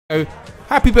Oh,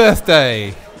 happy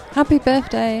birthday! Happy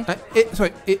birthday.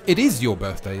 It is your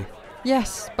birthday.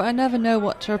 Yes, but I never know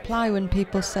what to reply when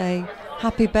people say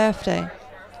happy birthday.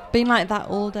 Been like that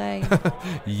all day.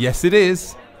 Yes, it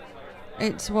is.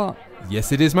 It's what?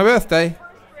 Yes, it is my birthday.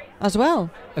 As well?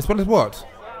 As well as what?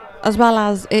 As well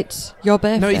as it's your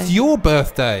birthday. No, it's your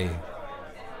birthday.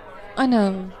 I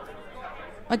know.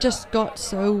 I just got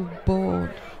so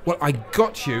bored. Well, I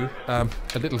got you a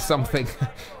little something.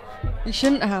 You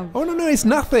shouldn't have. Oh, no, it's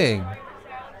nothing.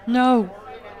 No.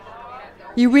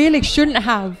 You really shouldn't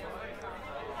have.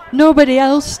 Nobody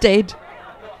else did.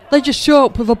 They just show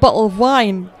up with a bottle of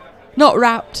wine, not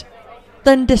wrapped,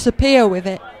 then disappear with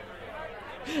it.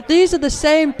 These are the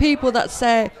same people that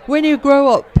say, when you grow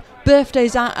up,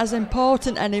 birthdays aren't as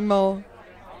important anymore.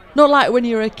 Not like when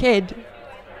you're a kid.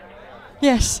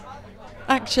 Yes,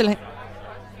 actually,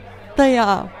 they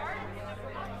are.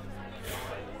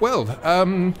 Well,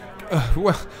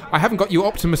 I haven't got you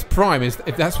Optimus Prime,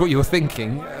 if that's what you're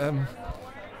thinking.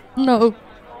 No.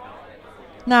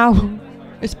 Now,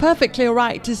 it's perfectly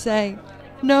alright to say,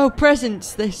 no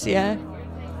presents this year.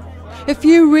 If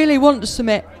you really want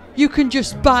something, you can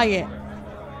just buy it.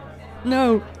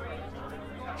 No.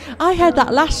 I had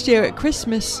that last year at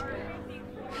Christmas.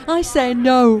 I say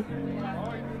no.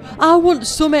 I want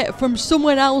something from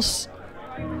someone else.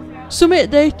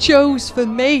 Something they chose for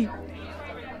me.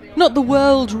 Not the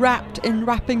world wrapped in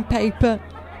wrapping paper.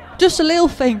 Just a little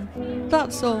thing,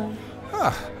 that's all.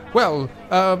 Well,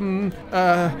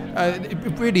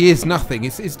 it really is nothing.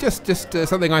 It's just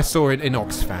something I saw in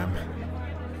Oxfam.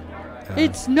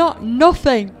 It's not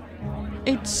nothing.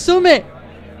 It's summit.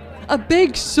 A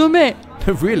big summit.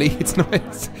 No, really, it's not.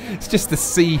 It's just the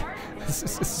CD.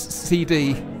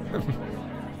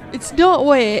 It's not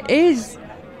what it is.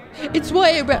 It's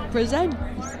what it represents.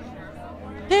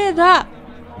 Hear that,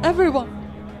 everyone.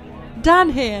 Dan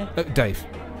here. Dave.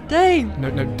 Dave. No,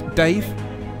 Dave.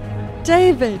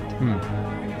 David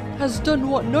has done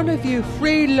what none of you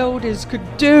freeloaders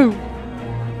could do.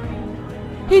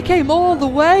 He came all the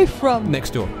way from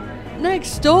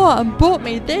Next door and bought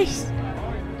me this.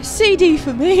 A CD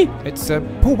for me. It's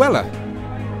Paul Weller.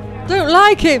 Don't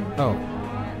like him. Oh.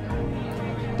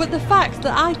 But the fact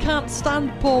that I can't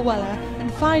stand Paul Weller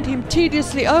and find him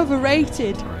tediously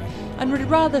overrated and would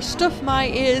rather stuff my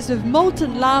ears with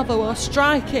molten lava while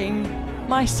striking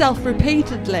myself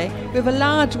repeatedly with a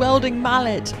large welding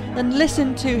mallet than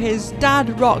listen to his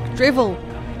dad rock drivel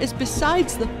is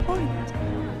besides the point.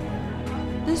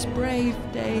 This brave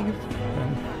Dave,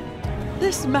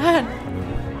 this man,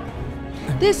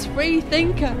 this free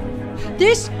thinker,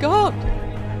 this God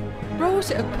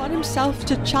brought it upon himself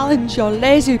to challenge your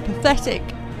lazy pathetic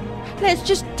let's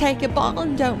just take a bottle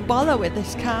and don't bother with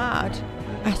this card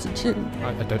attitude.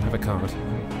 I don't have a card.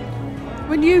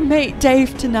 When you meet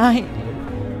Dave tonight,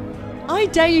 I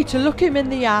dare you to look him in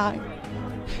the eye.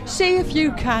 See if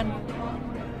you can.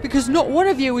 Because not one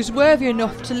of you is worthy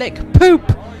enough to lick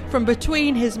poop from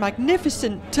between his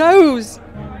magnificent toes.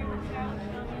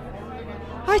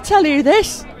 I tell you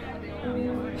this.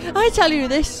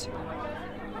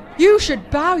 You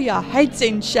should bow your heads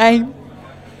in shame.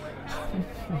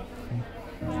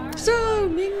 So,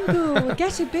 Mingle,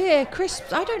 get a beer,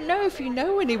 crisps. I don't know if you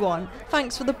know anyone.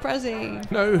 Thanks for the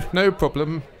prezi. No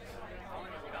problem.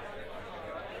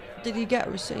 Did you get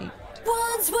a receipt?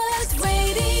 Wandsworth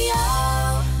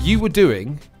Radio. You were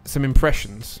doing some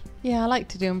impressions. Yeah, I like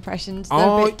to do impressions. They're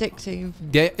a bit addictive.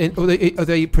 Yeah, are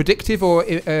they predictive or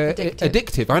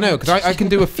addictive? I know, because I can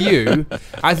do a few.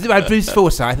 I Bruce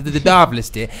Forsyth, the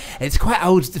marvellous dear. It's quite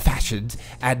old-fashioned,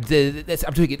 and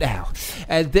I'm doing it now.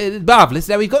 And marvellous.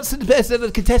 Now, we've got some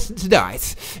contestant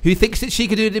tonight who thinks that she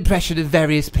can do an impression of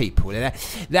various people.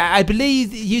 Now, I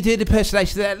believe you do an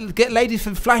impersonation that get ladies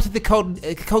from Flight of the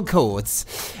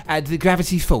Conchords and the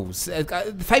Gravity Falls.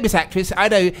 The famous actress, I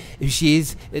know who she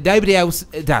is. Nobody else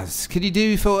does. Can you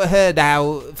do for her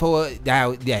now?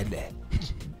 Yeah.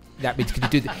 That means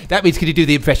can you do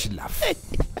the impression, love?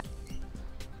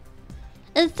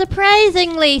 It's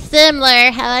surprisingly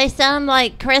similar how I sound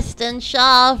like Kristen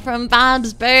Schaal from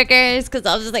Bob's Burgers, because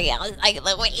I was like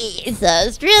Louise, so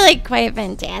it's really quite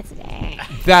fantastic.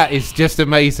 That is just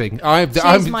amazing.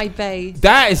 She's my bae.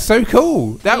 That is so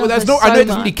cool. That's not. So I know it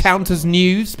doesn't really much. count as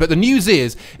news, but the news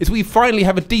is we finally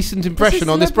have a decent impression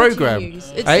on this program.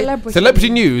 News. It's celebrity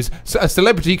news. So a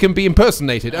celebrity can be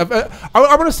impersonated. I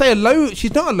want to say hello.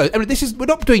 She's not alone. I mean, we're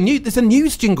not doing news. There's a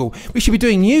news jingle. We should be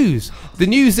doing news. The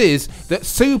news is that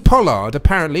Sue Pollard,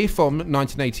 apparently from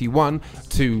 1981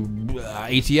 to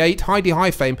 88,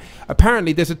 high fame.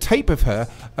 Apparently, there's a tape of her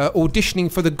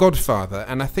auditioning for The Godfather,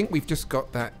 and I think we've just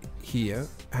got that here.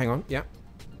 Hang on, yeah.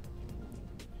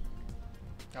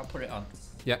 I'll put it on.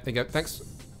 Yeah, there you go. Thanks.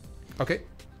 Okay.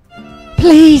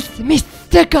 Please,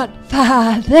 Mr.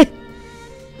 Godfather,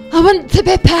 I want to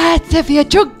be part of your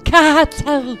drug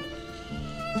cartel.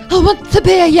 I want to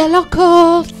be a yellow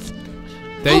coat.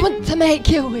 I want to make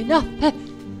you an offer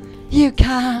you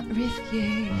can't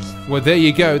refuse. Well, there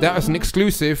you go. That was an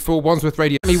exclusive for Wandsworth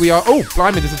Radio. We are... Oh,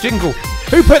 blimey, there's a jingle.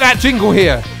 Who put that jingle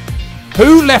here?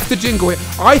 Who left the jingle here?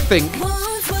 I think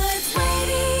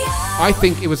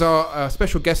it was our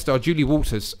special guest star, Julie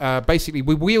Walters. Basically,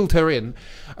 we wheeled her in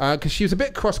because she was a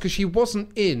bit cross because she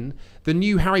wasn't in the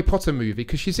new Harry Potter movie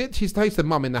because she plays the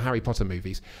mum in the Harry Potter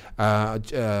movies,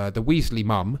 the Weasley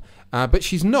mum, but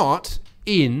she's not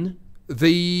in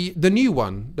the new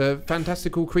one, the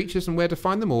Fantastical Creatures and Where to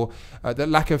Find Them, or the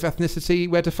Lack of Ethnicity,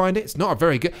 Where to Find It. It's not a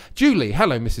very good... Julie,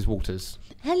 hello, Mrs. Walters.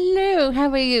 Hello, how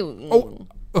are you? Oh,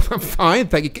 I'm fine,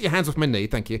 thank you. Get your hands off my knee,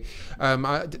 thank you. And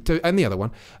the other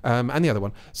one.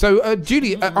 So,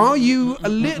 Julie, are you a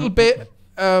little bit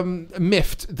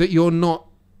miffed that you're not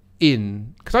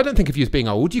in? Because I don't think of you as being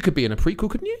old. You could be in a prequel,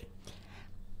 couldn't you?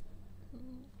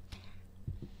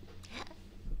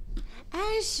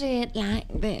 I see it like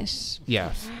this.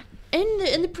 Yes.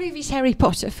 In the previous Harry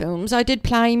Potter films, I did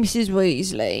play Mrs.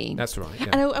 Weasley. That's right. Yeah.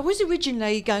 And I was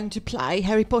originally going to play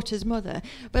Harry Potter's mother,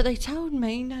 but they told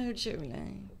me, no,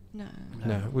 Julie, no.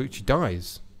 Well, she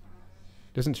dies,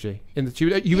 doesn't she?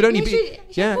 You would only be...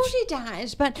 Of course she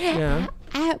dies, but... Yeah.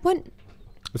 When,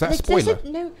 was that a spoiler?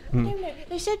 No.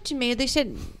 They said to me,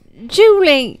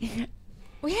 Julie...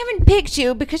 We haven't picked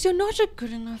you because you're not a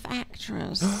good enough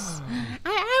actress.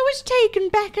 I was taken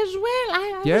back as well.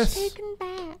 I was taken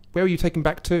back. Where were you taken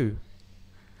back to?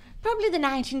 Probably the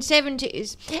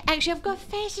 1970s. Actually, I've got a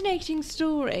fascinating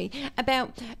story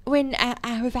about when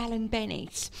with Alan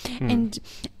Bennett. And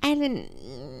Alan...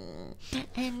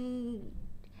 And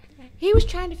he was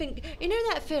trying to think... You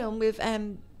know that film with...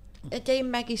 Dame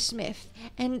Maggie Smith,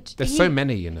 and there's so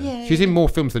many, you know. Yeah, she's in more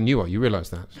films than you are. You realise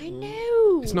that? I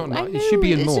know. It's not. It should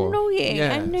be in more. It's annoying.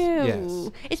 Yes, I know. Yes.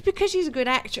 It's because she's a good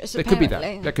actress. It could be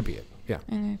that. That could be it. Yeah.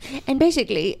 And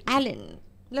basically, Alan,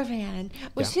 lovely Alan,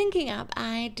 was thinking up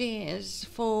ideas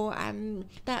for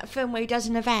that film where he does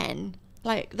in a van.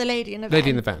 Like The Lady in the Van. Lady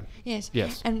in the Van. Yes.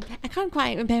 Yes. And I can't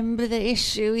quite remember the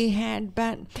issue he had,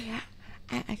 but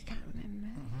I can't remember.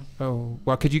 Oh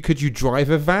well, could you drive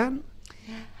a van?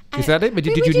 Is that it? But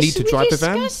did you need to drive the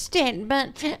van? We discussed it,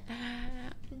 but...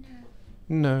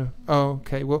 No. Oh,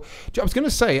 okay. Well, I was going to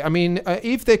say, I mean,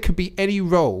 if there could be any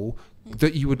role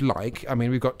that you would like, I mean,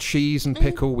 we've got cheese and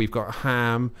pickle, we've got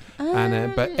ham,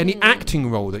 and but any acting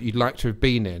role that you'd like to have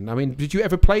been in? I mean, did you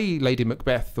ever play Lady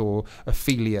Macbeth or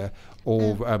Ophelia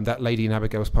or that lady in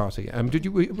Abigail's Party? Did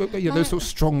you those sort of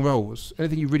strong roles?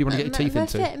 Anything you really want to get your teeth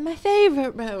into? My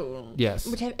favourite role. Yes.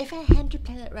 If I had to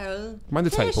play that role. Mind the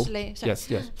table. Yes.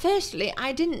 Firstly,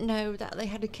 I didn't know that they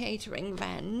had a catering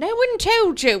van. No one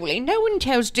told Julie. No one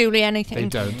tells Julie anything. They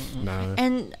don't. No.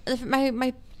 And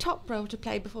my top role to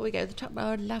play before we go, the top role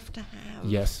I'd love to have.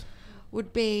 Yes.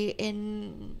 Would be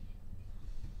in.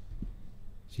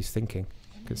 She's thinking.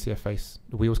 I can see her face.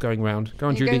 The wheels going round. Go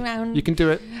on, You're Julie. You can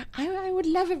do it. I would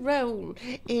love a role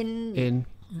in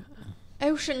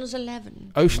Ocean's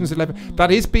 11. Ocean's 11.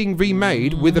 That is being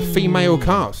remade with a female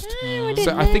cast.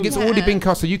 I think it's already been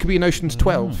cast, so you could be in Ocean's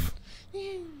 12.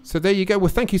 So there you go. Well,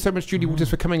 thank you so much, Julie Walters,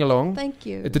 for coming along. Thank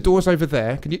you. The door's over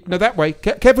there. Can you? No, that way.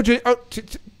 Careful, Julie. Oh,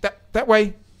 that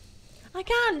way. I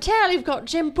can't tell. You've got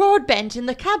Jim Broadbent in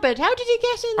the cupboard. How did he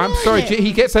get in there? I'm sorry.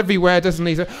 He gets everywhere, doesn't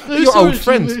he? So, your old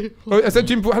friend. Oh, is that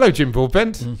Jim? Hello, Jim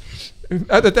Broadbent.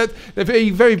 Very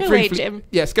go briefly. away, Jim.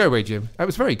 Yes, go away, Jim. That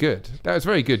was very good.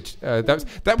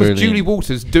 That was Julie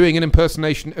Walters doing an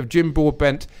impersonation of Jim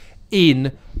Broadbent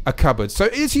in a cupboard. So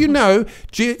as you know,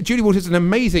 Julie Walters is an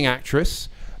amazing actress.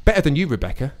 Better than you,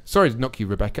 Rebekka. Sorry to knock you,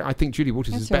 Rebekka. I think Julie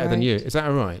Walters is better than you. Is that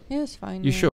all right? Yeah, it's fine.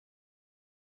 You sure?